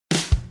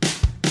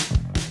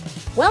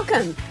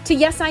Welcome to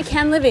Yes, I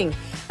Can Living.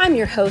 I'm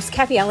your host,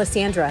 Kathy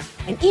Alessandra,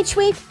 and each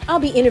week I'll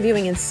be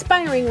interviewing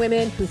inspiring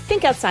women who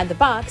think outside the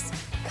box,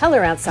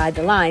 color outside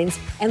the lines,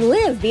 and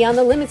live beyond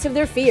the limits of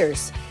their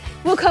fears.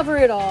 We'll cover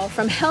it all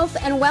from health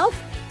and wealth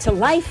to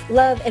life,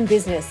 love, and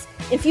business,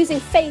 infusing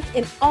faith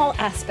in all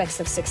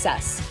aspects of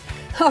success.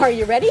 Are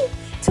you ready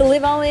to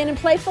live all in and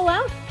play full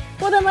out?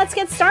 Well, then let's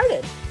get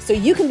started so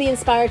you can be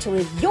inspired to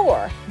live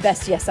your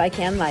best Yes, I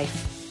Can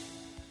life.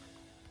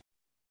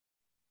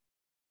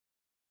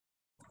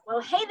 Well,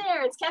 hey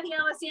there, it's Kathy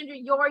Alessandra,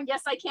 your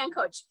Yes, I Can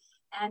coach.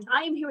 And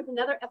I am here with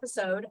another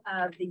episode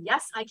of the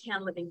Yes, I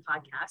Can Living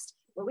podcast,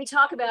 where we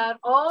talk about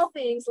all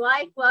things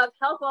life, love,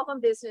 health, wealth,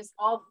 and business,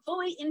 all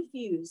fully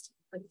infused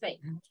with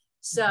faith.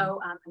 So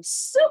I'm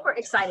super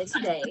excited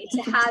today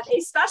to have a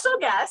special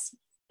guest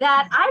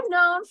that I've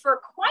known for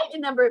quite a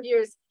number of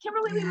years.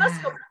 Kimberly, we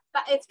must go.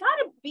 It's got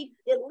to be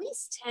at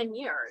least 10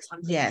 years.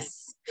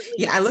 Yes.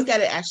 Yeah, I looked at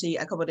it actually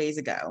a couple of days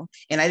ago,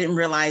 and I didn't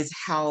realize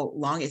how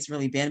long it's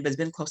really been, but it's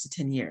been close to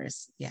 10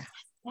 years. Yeah.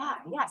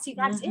 Yeah. See,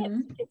 that's it.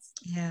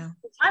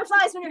 Time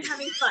flies when you're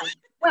having fun.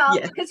 Well,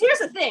 because here's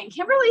the thing.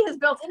 Kimberly has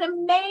built an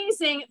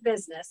amazing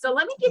business. So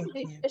let me give you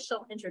the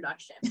official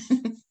introduction.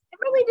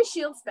 Kimberly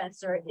DeShield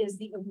Spencer is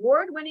the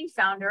award-winning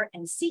founder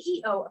and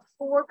CEO of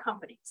 4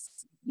 companies.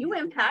 You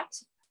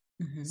Impact,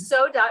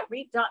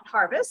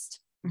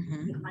 So.Reap.Harvest,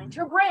 behind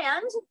her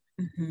brand,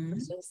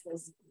 which is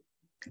this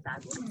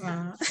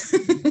fabulous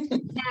and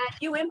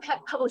You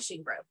Impact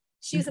Publishing Group.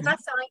 She's a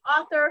best-selling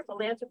author,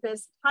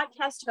 philanthropist,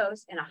 podcast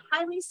host, and a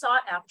highly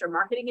sought-after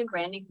marketing and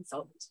branding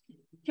consultant.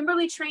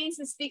 Kimberly trains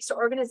and speaks to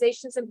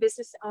organizations and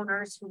business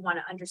owners who want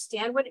to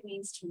understand what it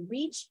means to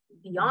reach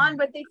beyond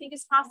what they think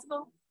is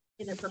possible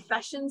in their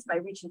professions by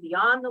reaching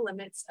beyond the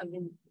limits of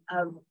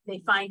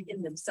they find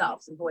in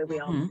themselves. And boy, we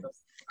all know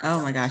those.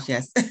 Oh my gosh,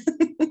 yes.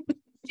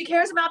 She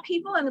cares about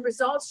people and the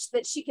results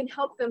that she can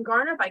help them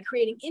garner by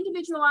creating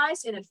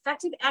individualized and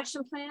effective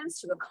action plans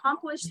to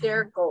accomplish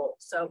their goals.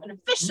 So an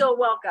official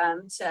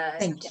welcome to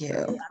Thank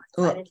you.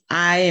 Well,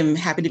 I am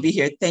happy to be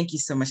here. Thank you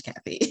so much,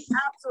 Kathy.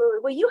 Absolutely.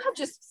 Well, you have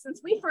just,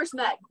 since we first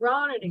met,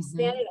 grown and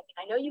expanded.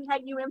 I know you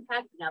had You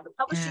Impact, now the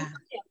publishing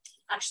company.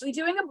 Actually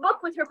doing a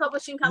book with her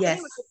publishing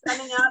company, which is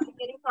coming out and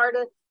getting part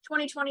of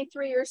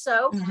 2023 or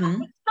so. Tell me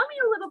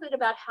a little bit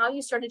about how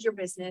you started your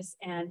business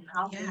and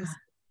how things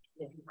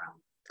did grow.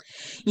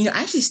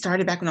 I actually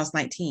started back when I was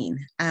 19.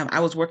 I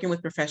was working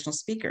with professional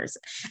speakers.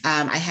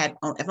 I've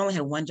only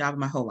had one job in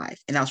my whole life,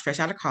 and I was fresh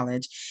out of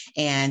college.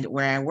 And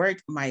where I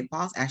worked, my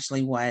boss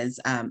actually was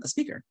a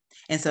speaker.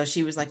 And so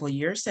she was like, well,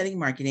 you're studying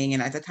marketing.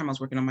 And at that time I was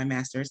working on my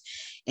master's,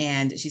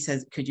 and she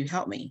says, could you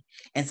help me?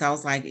 And so I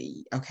was like,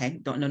 okay,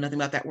 don't know nothing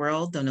about that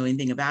world. Don't know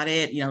anything about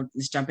it.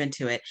 Just jump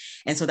into it.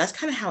 And so that's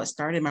kind of how it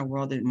started, my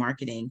world in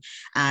marketing.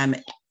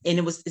 And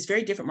it's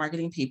very different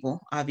marketing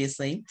people,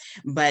 obviously.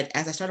 But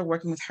as I started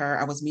working with her,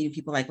 I was meeting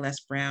people like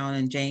Les Brown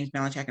and James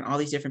Malinchak and all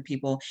these different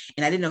people.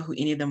 And I didn't know who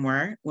any of them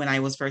were when I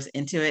was first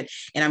into it.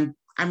 And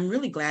I'm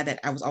really glad that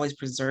I was always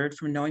preserved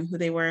from knowing who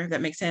they were. That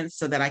makes sense.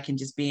 So that I can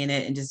just be in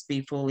it and just be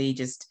fully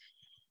just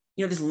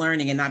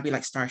learning and not be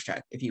like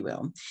starstruck, if you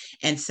will.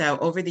 And so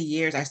over the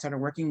years, I started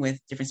working with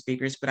different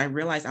speakers, but I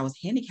realized I was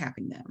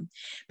handicapping them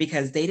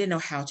because they didn't know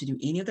how to do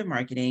any of the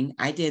marketing.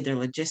 I did their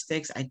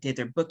logistics. I did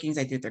their bookings.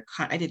 I did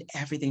I did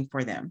everything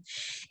for them.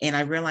 And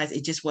I realized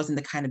it just wasn't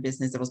the kind of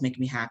business that was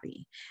making me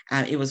happy.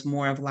 It was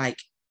more of like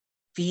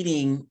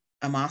feeding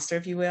a monster,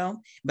 if you will,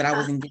 but I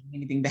wasn't getting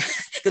anything back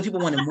because people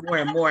wanted more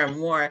and more and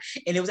more.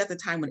 And it was at the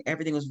time when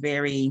everything was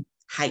very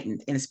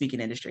heightened in the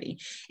speaking industry.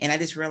 And I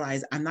just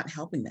realized I'm not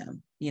helping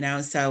them,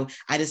 so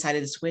I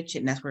decided to switch it.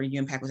 And that's where You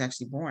Impact was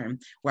actually born,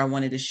 where I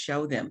wanted to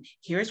show them,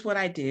 here's what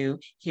I do.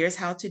 Here's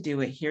how to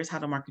do it. Here's how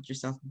to market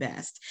yourself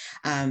best.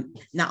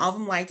 Not all of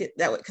them liked it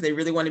that way because they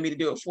really wanted me to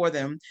do it for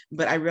them.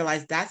 But I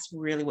realized that's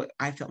really what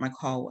I felt my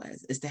call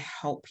was, is to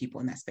help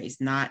people in that space,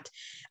 not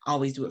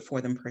always do it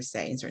for them per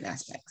se in certain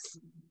aspects.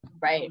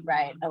 Right.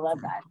 I love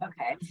that.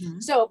 Okay.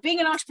 So being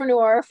an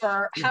entrepreneur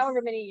for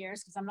however many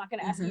years, because I'm not going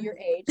to ask you your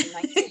age, I'm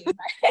 19,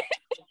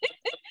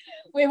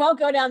 we won't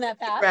go down that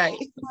path. Right.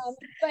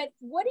 But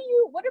what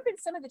have been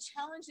some of the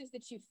challenges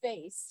that you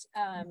faced,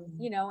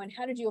 and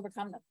how did you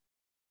overcome them?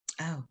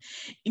 Oh,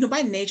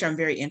 by nature, I'm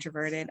very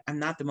introverted. I'm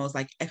not the most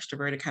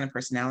extroverted kind of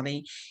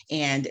personality.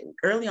 And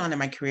early on in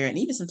my career, and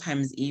even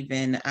sometimes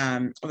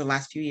over the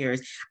last few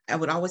years, I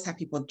would always have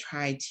people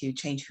try to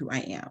change who I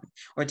am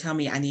or tell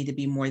me I need to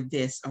be more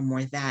this or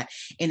more that.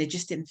 And it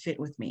just didn't fit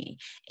with me.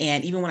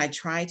 And even when I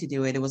tried to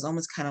do it, it was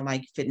almost kind of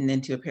like fitting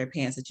into a pair of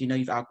pants that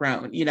you've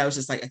outgrown. It's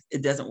just like,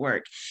 it doesn't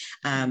work.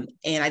 And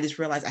I just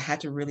realized I had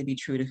to really be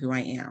true to who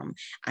I am.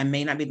 I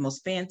may not be the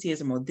most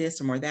fanciest or more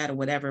this or more that or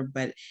whatever,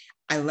 but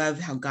I love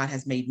how God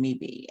has made me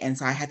be. And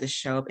so I had to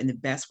show up in the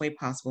best way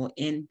possible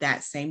in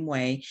that same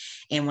way.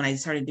 And when I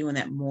started doing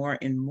that more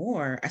and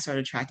more, I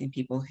started attracting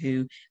people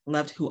who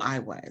loved who I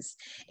was.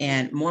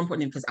 And more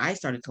importantly, because I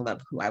started to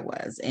love who I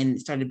was and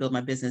started to build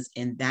my business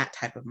in that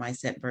type of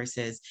mindset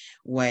versus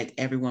what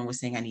everyone was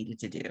saying I needed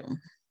to do.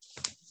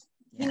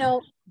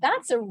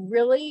 That's a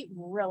really,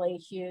 really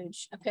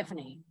huge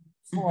epiphany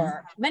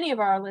for many of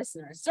our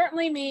listeners,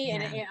 certainly me.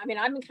 And I mean,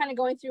 I've been kind of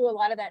going through a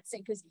lot of that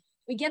because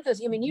we get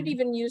those, I mean, you'd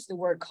even used the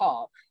word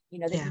call, you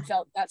know, that you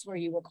felt that's where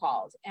you were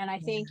called. And I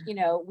think, you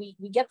know, we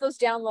get those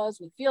downloads,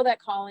 we feel that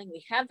calling,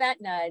 we have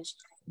that nudge,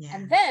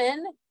 and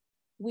then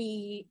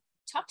we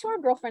talk to our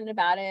girlfriend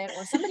about it,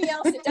 or somebody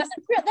else that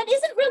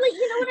isn't really,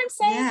 you know what I'm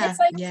saying? It's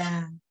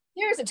like,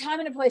 there's a time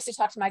and a place to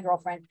talk to my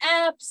girlfriend.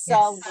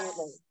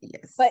 Absolutely.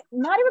 Yes. But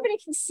not everybody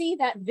can see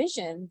that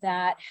vision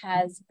that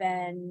has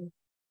been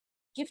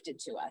gifted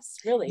to us,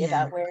 really,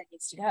 about where it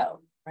needs to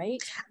go.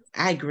 Right.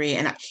 I agree.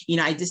 And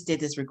I just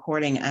did this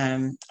recording.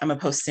 I'm gonna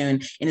post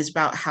soon, and it's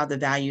about how to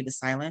value the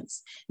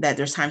silence, that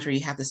there's times where you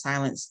have to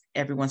silence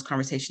everyone's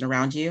conversation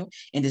around you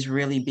and just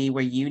really be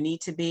where you need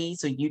to be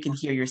so you can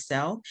hear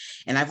yourself.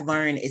 And I've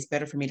learned it's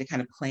better for me to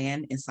kind of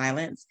plan in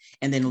silence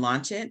and then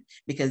launch it,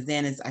 because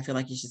then I feel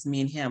like it's just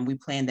me and him. We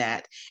planned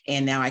that,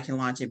 and now I can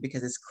launch it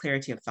because it's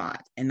clarity of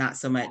thought and not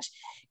so much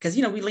because,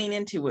 you know, we lean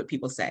into what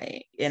people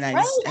say, and I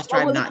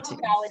try not to.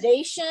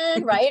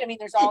 Validation, right? I mean,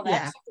 there's all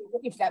that.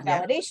 Looking for that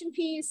validation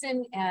piece,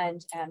 and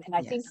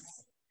I think,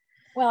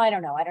 well, I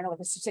don't know what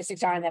the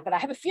statistics are on that, but I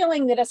have a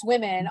feeling that us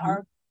women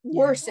are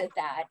worse at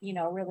that, you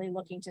know, really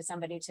looking to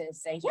somebody to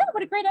say, yeah,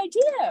 what a great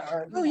idea.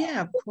 Or,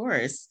 of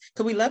course.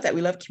 So we love that.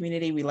 We love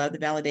community. We love the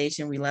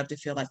validation. We love to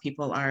feel like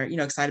people are, you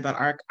know, excited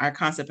about our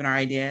concept and our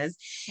ideas.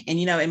 And,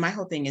 you know, and my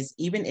whole thing is,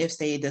 even if,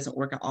 say, it doesn't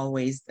work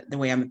always the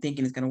way I'm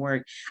thinking it's going to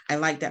work, I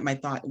like that my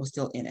thought was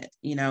still in it,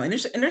 you know. And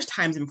there's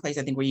times and place,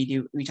 I think, where you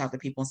do reach out to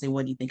people and say,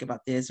 what do you think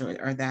about this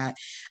or that?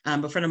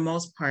 But for the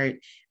most part,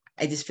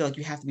 I just feel like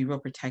you have to be real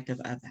protective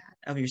of that,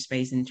 of your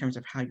space, in terms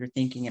of how you're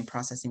thinking and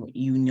processing what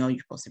you know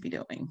you're supposed to be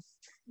doing.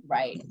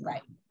 Right.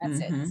 That's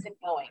it. It's the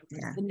knowing.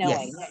 It's the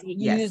knowing.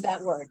 You use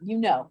that word. You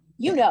know.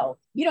 You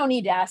don't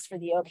need to ask for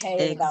the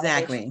okay.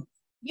 Exactly.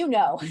 You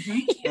know.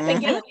 You've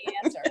been given the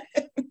answer.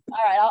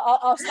 All right.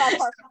 I'll stop harping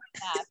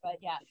on that. But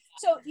yeah.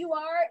 So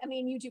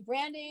you do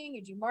branding,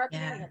 you do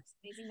marketing, you have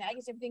amazing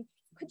magazines, everything.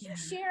 Could you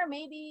share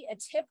maybe a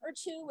tip or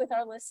two with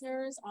our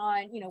listeners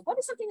on, you know, what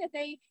is something that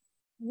they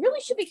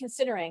really should be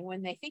considering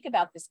when they think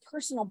about this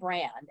personal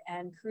brand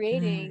and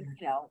creating,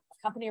 you know,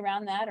 a company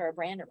around that or a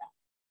brand around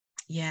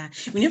it? Yeah.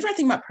 Whenever I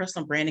think about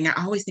personal branding, I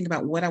always think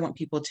about what I want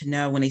people to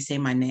know when they say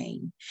my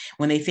name.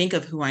 When they think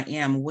of who I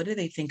am, what do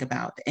they think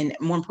about? And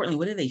more importantly,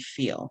 what do they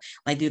feel?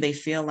 Like, do they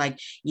feel like,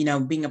 you know,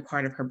 being a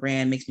part of her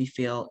brand makes me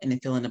feel, and then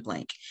fill in the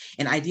blank?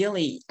 And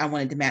ideally, I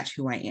wanted to match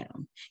who I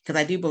am, because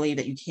I do believe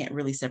that you can't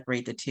really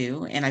separate the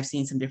two. And I've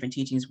seen some different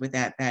teachings with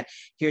that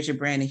here's your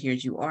brand and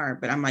here's you are.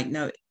 But I'm like,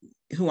 no,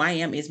 who I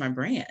am is my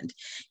brand.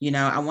 You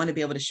know, I want to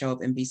be able to show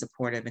up and be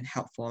supportive and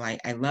helpful.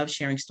 I love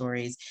sharing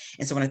stories.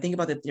 And so when I think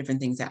about the different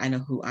things that I know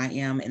who I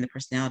am and the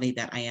personality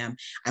that I am,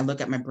 I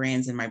look at my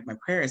brands, and my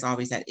prayer is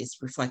always that it's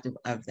reflective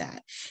of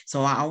that.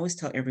 So I always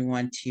tell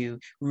everyone to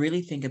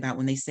really think about,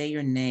 when they say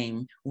your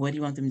name, what do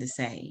you want them to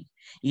say?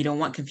 You don't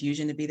want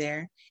confusion to be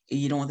there.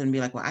 You don't want them to be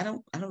like, well, I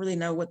don't really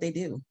know what they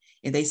do.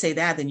 If they say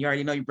that, then you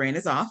already know your brand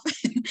is off.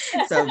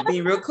 So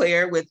be real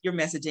clear with your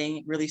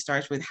messaging. Really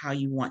starts with how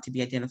you want to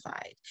be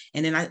identified.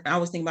 And then I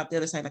always think about the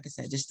other side, like I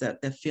said, just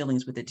the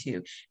feelings with it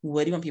too.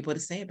 What do you want people to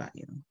say about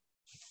you?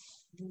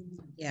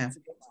 Yeah.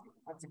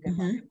 That's a good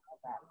one.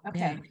 Okay.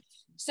 Yeah.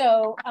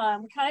 So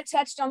we kind of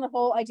touched on the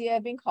whole idea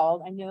of being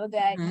called. I know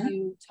that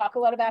you talk a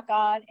lot about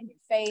God and your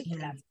faith,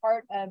 and that's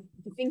part of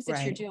the things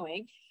that you're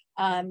doing.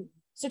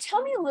 So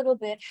tell me a little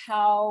bit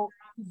how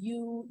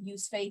you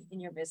use faith in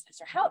your business,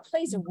 or how it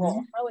plays a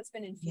role, how it's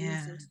been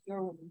infused into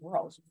your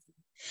world.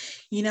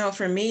 You know,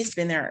 for me, it's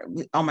been there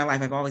all my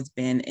life. I've always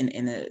been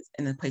in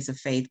a place of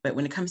faith. But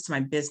when it comes to my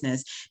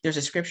business, there's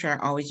a scripture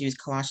I always use,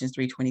 Colossians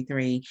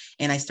 3:23.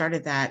 And I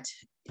started that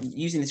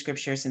using the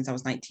scripture since I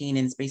was 19.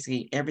 And it's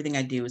basically, everything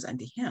I do is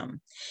unto him.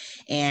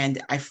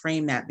 And I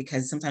frame that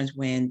because sometimes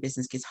when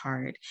business gets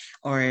hard,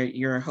 or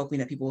you're hoping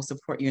that people will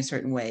support you in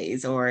certain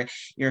ways, or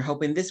you're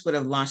hoping this would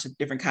have launched a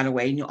different kind of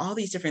way, you know, all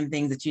these different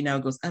things that, you know,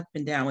 goes up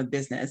and down with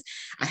business,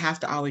 I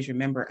have to always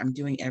remember I'm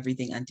doing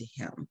everything unto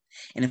him.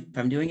 And if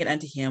I'm doing it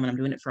unto him, and I'm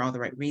doing it for all the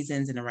right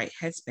reasons, in the right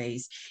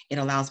headspace, it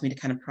allows me to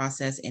kind of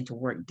process and to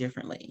work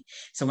differently.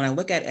 So when I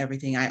look at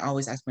everything, I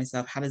always ask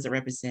myself, how does it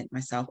represent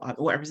myself?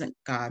 What represent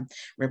God,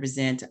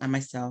 represent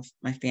myself,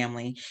 my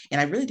family?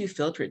 And I really do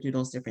filter it through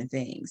those different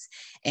things.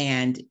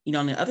 And, you know,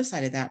 on the other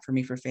side of that for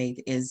me, for faith,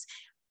 is,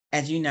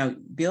 as you know,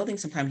 building,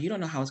 sometimes you don't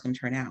know how it's going to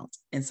turn out.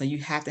 And so you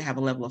have to have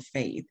a level of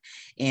faith.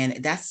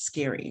 And that's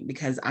scary,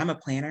 because I'm a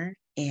planner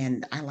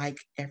and I like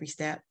every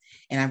step.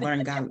 And I've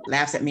learned God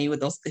laughs at me with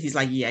those. He's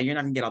like, yeah, you're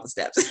not gonna get all the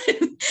steps.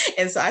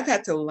 And so I've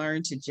had to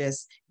learn to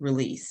just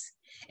release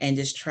and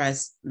just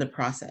trust the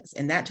process.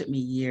 And that took me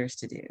years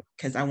to do,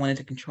 because I wanted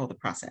to control the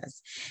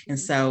process. And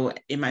so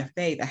in my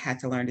faith, I had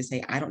to learn to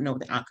say, I don't know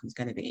what the outcome is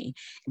going to be,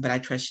 but I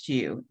trust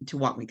you to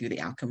walk me through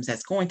the outcomes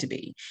that's going to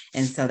be.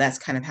 And so that's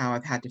kind of how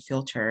I've had to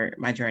filter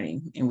my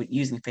journey, and with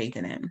using faith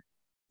in it.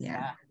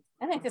 Yeah.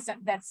 I think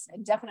that's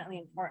definitely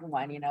an important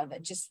one, you know,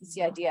 that just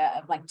the idea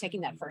of like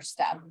taking that first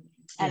step.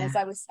 And as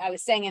I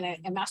was saying in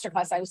a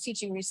masterclass I was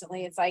teaching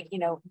recently, it's like, you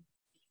know,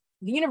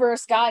 the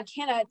universe, God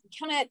cannot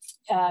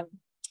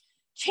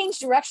change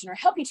direction or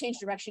help you change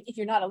direction if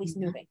you're not at least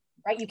moving,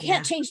 right? You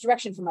can't change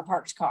direction from a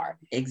parked car.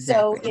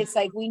 Exactly. So it's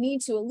like, we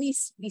need to at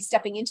least be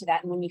stepping into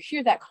that. And when you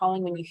hear that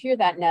calling, when you hear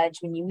that nudge,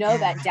 when you know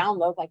that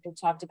download, like we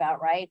talked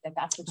about, right,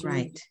 that's what you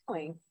need to be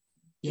doing,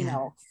 you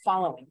know,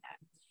 following that.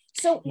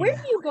 So where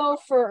do you go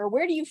or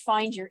where do you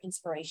find your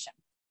inspiration?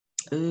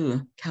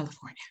 Ooh,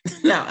 California.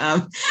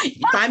 No,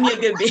 find me a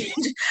good beach.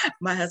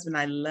 My husband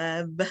and I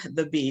love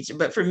the beach,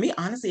 but for me,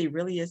 honestly, it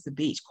really is the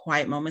beach.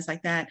 Quiet moments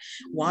like that.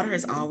 Water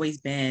has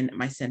always been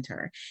my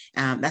center.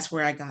 That's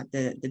where I got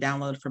the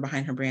download for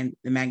Behind Her Brand,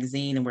 the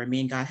magazine, and where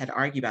me and God had to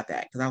argue about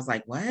that, because I was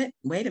like, what?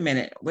 Wait a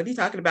minute, what are you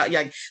talking about?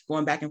 Yeah,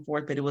 going back and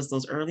forth. But it was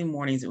those early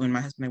mornings when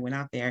my husband and I went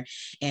out there,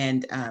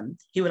 and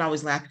he would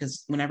always laugh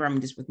because whenever I'm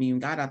just with me and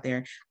God out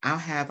there, I'll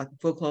have like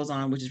full clothes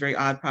on, which is very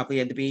odd, probably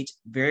at the beach,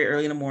 very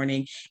early in the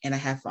morning. And I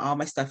have all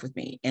my stuff with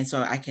me. And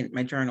so I can,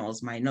 my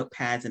journals, my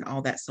notepads and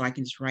all that, so I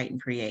can just write and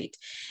create.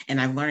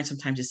 And I've learned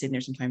sometimes just sitting there,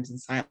 sometimes in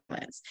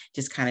silence,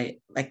 just kind of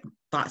like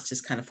thoughts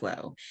just kind of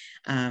flow.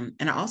 And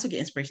I also get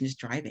inspiration just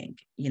driving.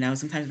 You know,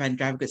 sometimes if I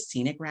drive a good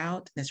scenic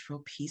route that's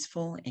real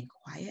peaceful and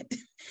quiet,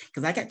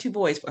 because I got two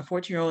boys, a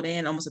 14-year-old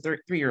and almost a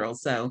 3-year-old.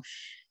 So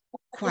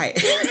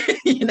quiet,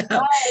 you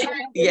know,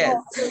 yes.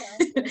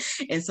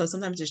 And so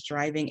sometimes just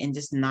driving and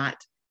just not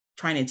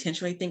trying to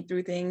intentionally think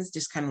through things,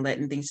 just kind of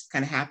letting things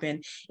kind of happen.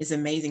 It's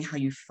amazing how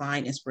you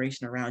find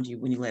inspiration around you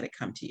when you let it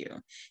come to you.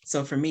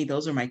 So for me,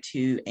 those are my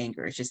two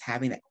anchors, just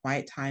having that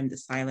quiet time, the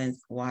silence,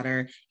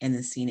 water, and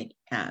the scenic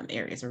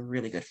areas are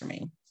really good for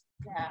me.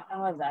 Yeah, I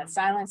love that.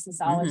 Silence and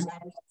solitude.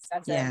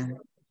 That's a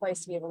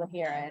place to be able to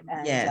hear it.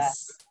 And,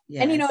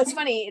 and you know, it's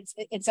funny,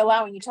 it's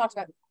allowing, you talked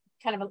about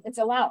kind of, it's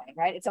allowing,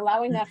 right? It's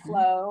allowing that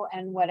flow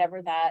and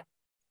whatever that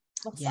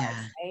looks like,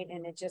 right?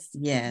 And it just,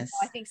 you know,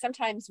 I think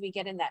sometimes we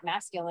get in that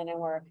masculine and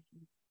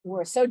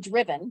we're so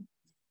driven,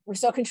 we're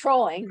so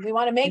controlling, we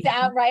want to make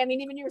that right. I mean,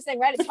 even you were saying,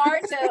 right, it's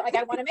hard to like,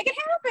 I want to make it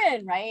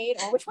happen, right?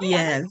 Or which way?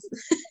 And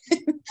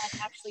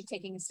actually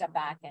taking a step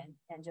back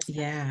and just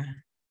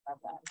love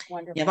that.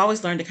 Wonderful. Yeah, I've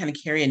always learned to kind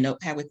of carry a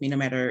notepad with me no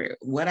matter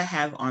what I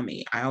have on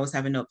me. I always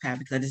have a notepad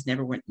because I just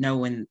never know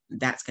when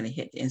that's going to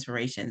hit the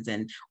inspirations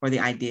and or the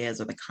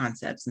ideas or the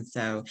concepts. And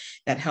so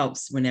that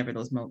helps whenever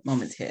those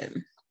moments hit.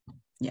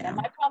 Yeah.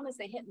 My problem is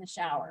they hit in the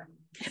shower.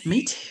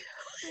 Me too.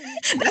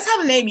 That's how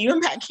the name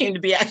U-Impact came to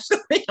be, actually.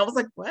 I was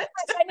like, what?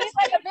 I need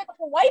like a big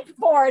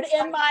whiteboard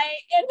in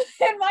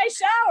my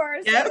shower.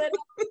 So that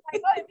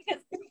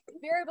because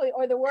invariably,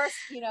 or the worst,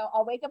 you know,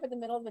 I'll wake up in the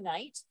middle of the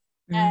night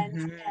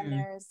and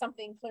there's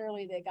something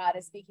clearly that God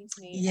is speaking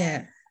to me.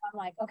 Yeah. I'm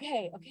like,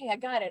 okay, I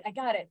got it.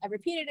 I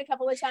repeated it a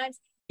couple of times.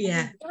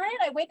 Yeah.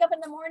 I wake up in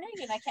the morning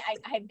and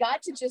I've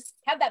got to just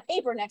have that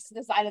paper next to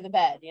the side of the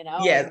bed, you know?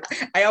 Yes.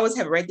 I always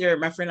have it right there.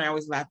 My friend and I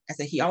always laugh. I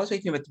said, he always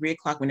wakes me up at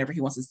 3:00 whenever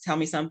he wants to tell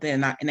me something.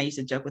 And I used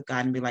to joke with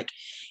God and be like,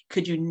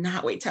 could you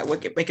not wait till I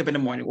wake up in the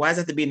morning? Why does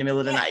it have to be in the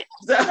middle of the night?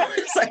 So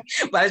it's like,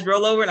 but I just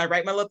roll over and I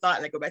write my little thought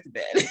and I go back to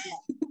bed.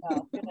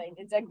 Oh,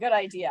 it's a good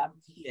idea.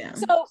 Yeah.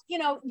 So, you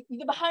know,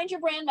 the Behind Your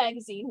Brand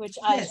magazine, which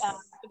for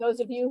those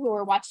of you who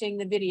are watching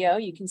the video,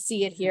 you can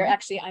see it here.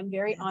 Actually, I'm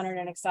very honored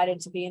and excited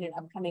to be in an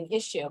upcoming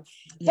issue.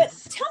 But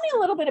tell me a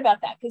little bit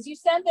about that, because you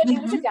said that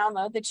it was a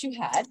download that you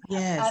had.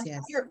 Yes.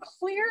 You're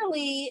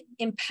clearly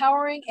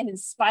empowering and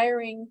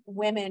inspiring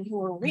women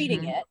who are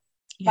reading it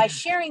by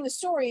sharing the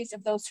stories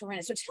of those who are in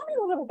it. So tell me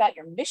a little bit about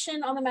your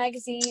mission on the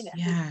magazine.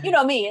 You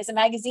know me as a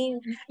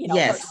magazine, you know,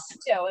 person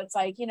too. It's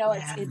like, you know,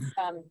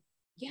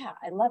 yeah,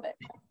 I love it.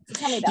 So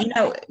tell me about you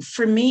know,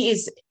 for me,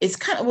 it's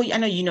kind of, well, I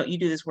know, you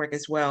do this work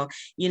as well.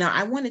 You know,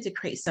 I wanted to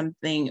create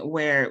something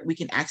where we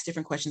can ask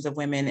different questions of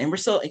women, and we're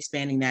still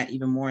expanding that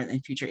even more in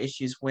future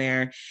issues,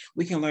 where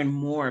we can learn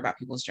more about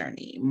people's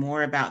journey,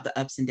 more about the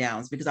ups and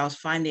downs, because I was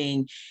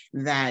finding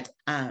that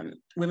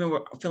women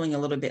were feeling a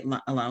little bit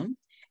alone.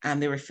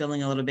 They were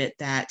feeling a little bit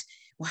that,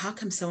 well, how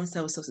come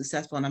so-and-so is so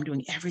successful and I'm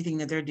doing everything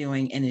that they're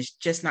doing and it's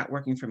just not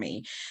working for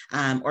me?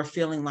 Or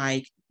feeling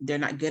like they're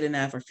not good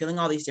enough, or feeling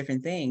all these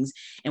different things.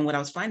 And what I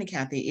was finding,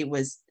 Kathy, it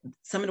was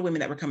some of the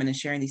women that were coming and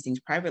sharing these things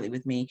privately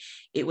with me.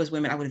 It was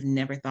women I would have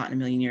never thought in a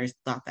million years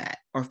thought that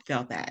or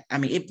felt that. I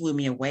mean, it blew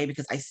me away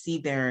because I see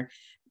their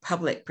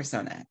public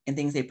persona and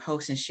things they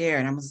post and share.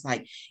 And I was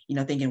like, you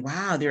know, thinking,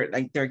 wow,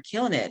 they're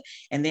killing it.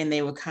 And then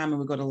they would come and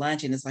we go to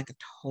lunch and it's like a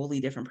totally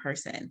different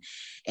person.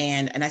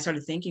 And I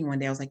started thinking one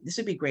day, I was like, this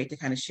would be great to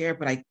kind of share,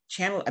 but I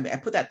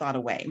put that thought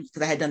away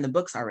because I had done the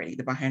books already,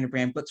 the Behind Her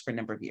Brand books for a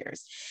number of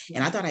years.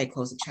 And I thought I had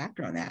closed a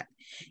chapter on that.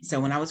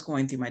 So when I was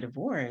going through my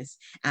divorce,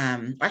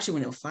 actually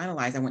when it was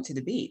finalized, I went to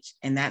the beach,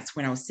 and that's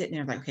when I was sitting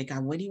there like, okay,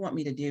 God, what do you want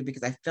me to do?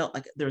 Because I felt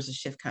like there was a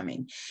shift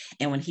coming.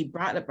 And when he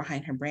brought up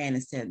Behind Her Brand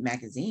and said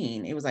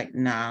magazine, it was like,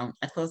 no,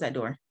 I closed that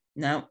door.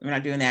 No, we're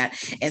not doing that.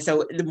 And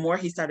so the more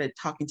he started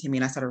talking to me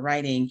and I started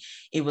writing,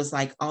 it was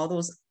like all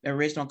those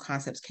original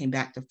concepts came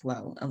back to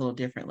flow a little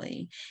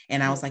differently.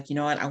 And I was like, you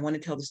know what? I want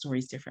to tell the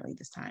stories differently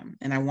this time.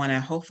 And I want to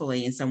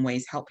hopefully in some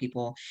ways help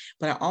people,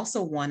 but I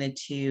also wanted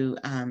to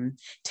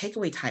take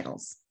away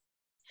titles.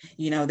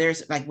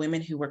 There's like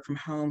women who work from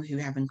home who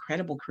have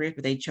incredible careers,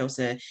 but they chose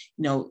to,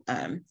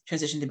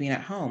 transition to being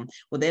at home.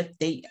 Well,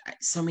 they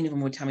so many of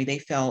them would tell me they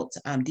felt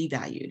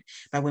devalued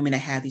by women that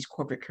have these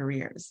corporate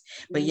careers,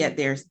 but yet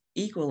they're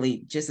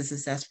equally just as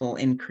successful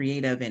in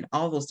creative and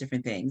all those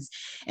different things.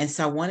 And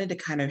so I wanted to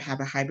kind of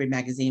have a hybrid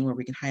magazine where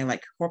we can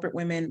highlight corporate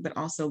women, but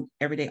also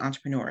everyday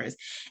entrepreneurs.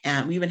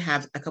 And we even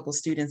have a couple of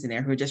students in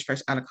there who are just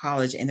fresh out of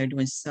college, and they're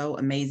doing so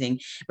amazing,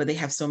 but they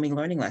have so many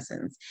learning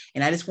lessons.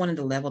 And I just wanted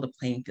to level the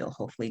playing field,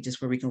 hopefully,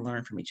 just where we can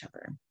learn from each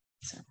other.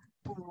 So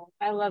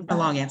I love that. A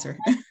long answer.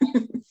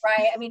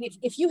 Right. I mean,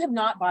 if you have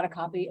not bought a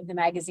copy of the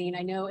magazine,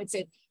 I know it's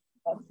at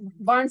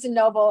Barnes and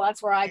Noble.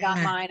 That's where I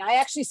got mine. I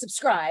actually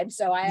subscribe,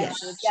 so I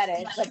actually get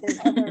it, but there's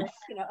other,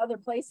 other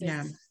places.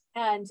 Yeah.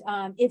 And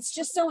it's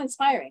just so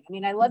inspiring. I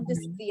mean, I love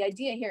the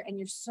idea here, and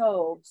you're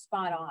so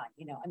spot on.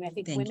 I mean, I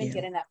think women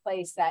get in that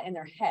place that in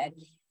their head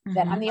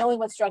that I'm the only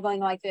one struggling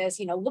like this.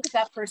 Look at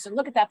that person,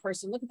 look at that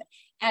person, look at that.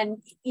 And,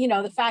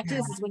 the fact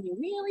is when you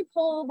really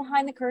pull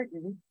behind the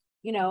curtain,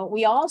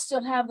 we all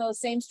still have those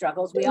same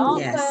struggles. We all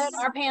put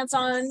our pants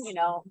on,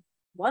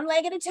 one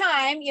leg at a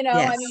time, I mean,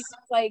 it's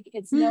like,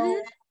 it's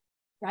no,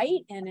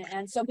 right.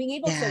 And so being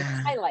able to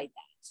highlight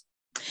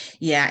that.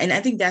 Yeah. And I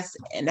think that's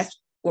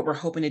what we're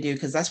hoping to do,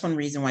 because that's one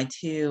reason why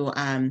too,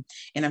 and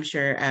I'm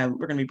sure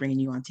we're going to be bringing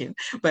you on too,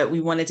 but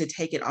we wanted to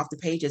take it off the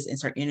pages and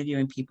start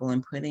interviewing people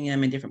and putting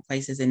them in different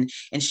places and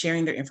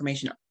sharing their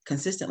information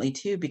consistently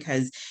too,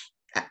 because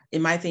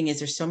in my thing is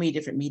there's so many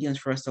different mediums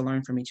for us to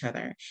learn from each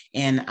other.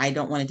 And I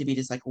don't want it to be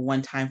just like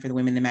one time for the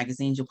women in the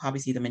magazines. You'll probably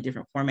see them in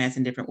different formats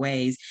in different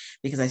ways,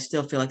 because I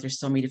still feel like there's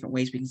so many different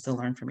ways we can still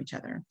learn from each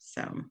other.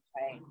 So,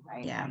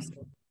 right. Yeah.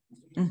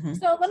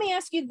 So let me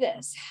ask you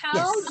this.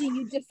 How do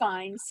you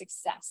define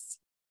success?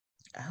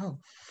 Oh,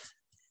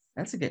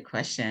 that's a good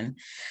question.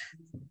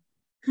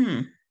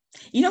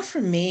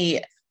 For me,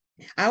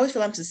 I always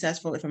feel I'm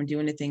successful if I'm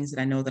doing the things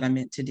that I know that I'm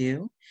meant to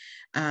do.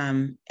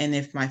 And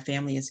if my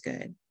family is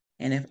good,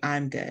 and if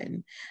I'm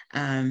good,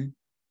 I'm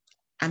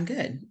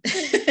good.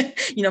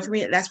 For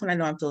me, that's when I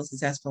know I'm feeling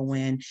successful,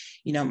 when,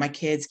 my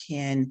kids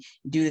can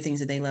do the things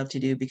that they love to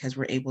do because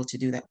we're able to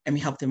do that. And we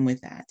help them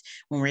with that.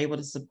 When we're able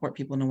to support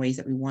people in the ways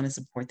that we want to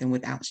support them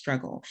without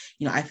struggle,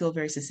 I feel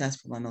very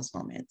successful in those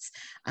moments.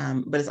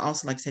 But it's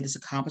also, like I said, it's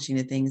accomplishing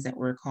the things that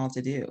we're called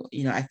to do.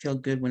 I feel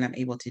good when I'm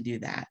able to do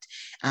that.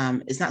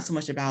 It's not so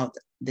much about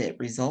the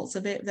results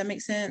of it, if that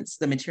makes sense,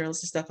 the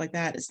materials and stuff like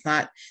that. It's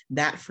not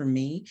that for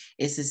me.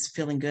 It's just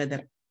feeling good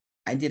that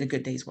I did a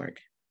good day's work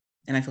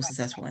and I feel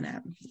successful in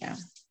that. Yeah.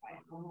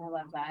 I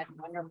love that.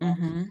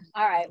 Wonderful.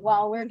 All right.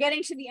 Well, we're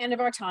getting to the end of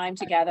our time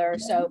together.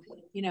 So,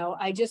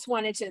 I just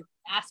wanted to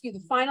ask you the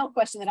final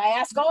question that I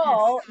ask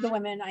all the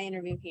women I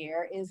interview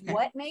here is,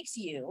 what makes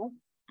you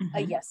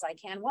a yes, I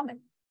can woman?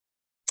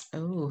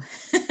 Oh,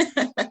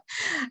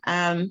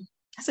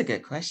 that's a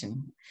good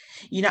question.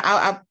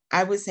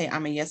 I would say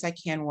I'm a yes, I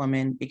can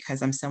woman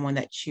because I'm someone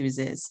that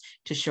chooses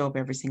to show up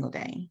every single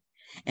day.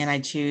 And I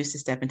choose to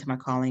step into my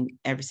calling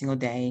every single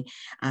day,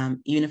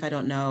 even if I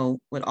don't know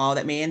what all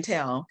that may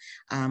entail,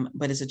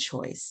 but it's a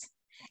choice.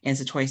 And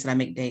it's a choice that I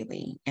make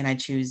daily. And I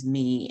choose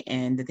me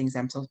and the things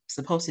I'm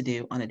supposed to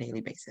do on a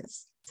daily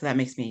basis. So that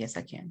makes me, yes,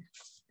 I can.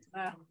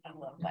 I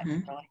love that.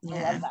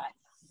 I love that.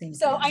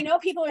 So I know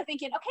people are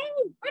thinking,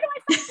 okay, where do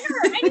I find her?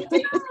 I need to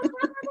know, blah,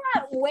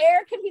 blah, blah.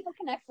 Where can people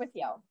connect with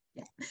you?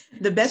 Yeah.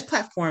 The best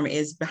platform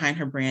is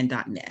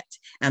behindherbrand.net.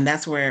 And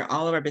that's where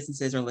all of our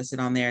businesses are listed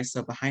on there.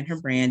 So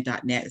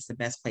behindherbrand.net is the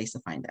best place to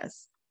find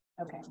us.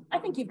 Okay. I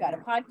think you've got a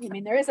podcast. I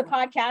mean, there is a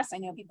podcast. I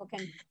know people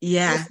can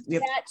listen to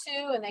that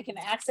too, and they can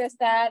access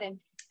that.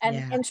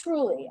 And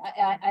truly,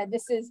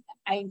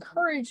 I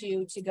encourage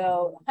you to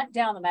go hunt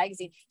down the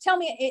magazine. Tell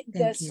me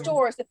the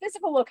stores, the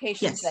physical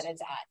locations that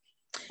it's at.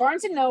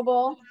 Barnes and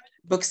Noble,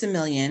 Books A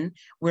Million.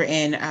 We're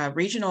in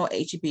regional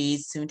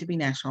HEBs, soon to be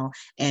national,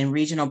 and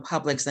regional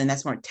Publix, and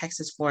that's more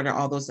Texas, Florida,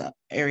 all those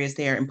areas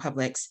there in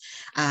Publix.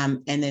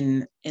 And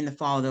then in the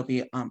fall, they'll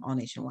be all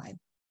nationwide.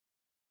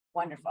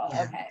 Wonderful.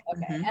 Yeah.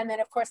 Okay. And then,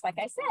 of course, like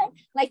I said,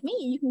 like me,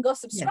 you can go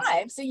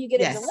subscribe, so you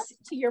get it delivered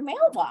to your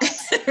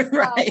mailbox.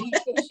 Right.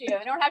 You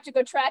don't have to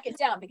go track it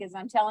down, because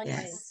I'm telling you,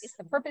 it's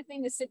the perfect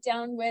thing to sit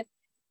down with.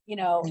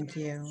 Thank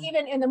you.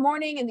 Even in the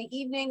morning, in the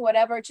evening,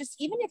 whatever, just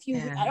even if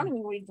you, I don't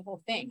even read the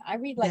whole thing. I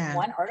read like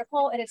one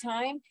article at a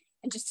time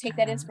and just take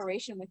that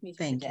inspiration with me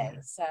through the day.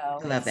 So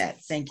I love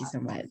that. Thank you so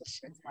much.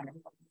 It's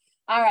wonderful.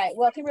 All right.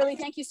 Well, Kimberly,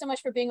 thank you so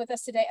much for being with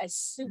us today. I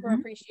super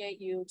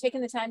appreciate you taking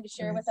the time to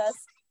share with us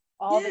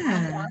all that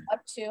you're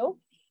up to.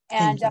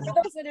 And for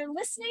those that are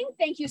listening,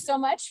 thank you so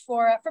much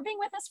for being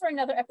with us for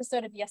another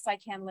episode of Yes, I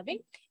Can Living.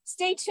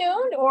 Stay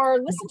tuned or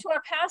listen to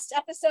our past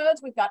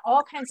episodes. We've got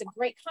all kinds of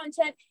great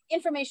content,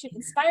 information,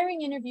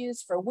 inspiring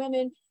interviews for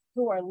women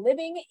who are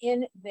living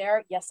in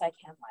their Yes, I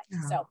Can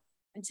life. So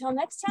until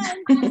next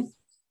time.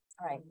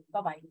 All right.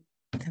 Bye-bye.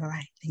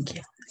 Bye-bye. Thank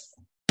you.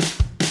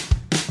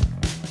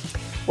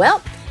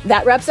 Well,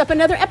 that wraps up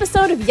another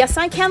episode of Yes,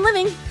 I Can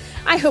Living.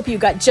 I hope you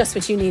got just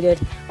what you needed.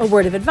 A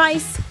word of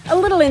advice, a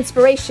little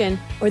inspiration,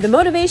 or the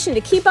motivation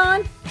to keep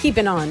on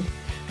keeping on.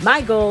 My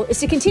goal is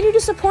to continue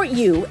to support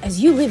you as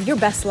you live your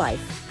best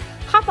life.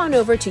 Hop on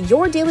over to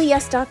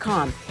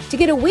yourdailyyes.com to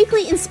get a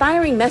weekly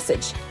inspiring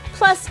message.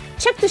 Plus,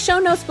 check the show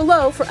notes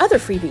below for other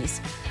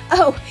freebies.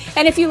 Oh,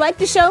 and if you like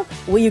the show,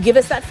 will you give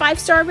us that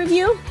 5-star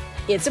review?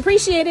 It's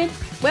appreciated.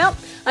 Well,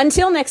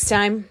 until next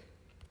time.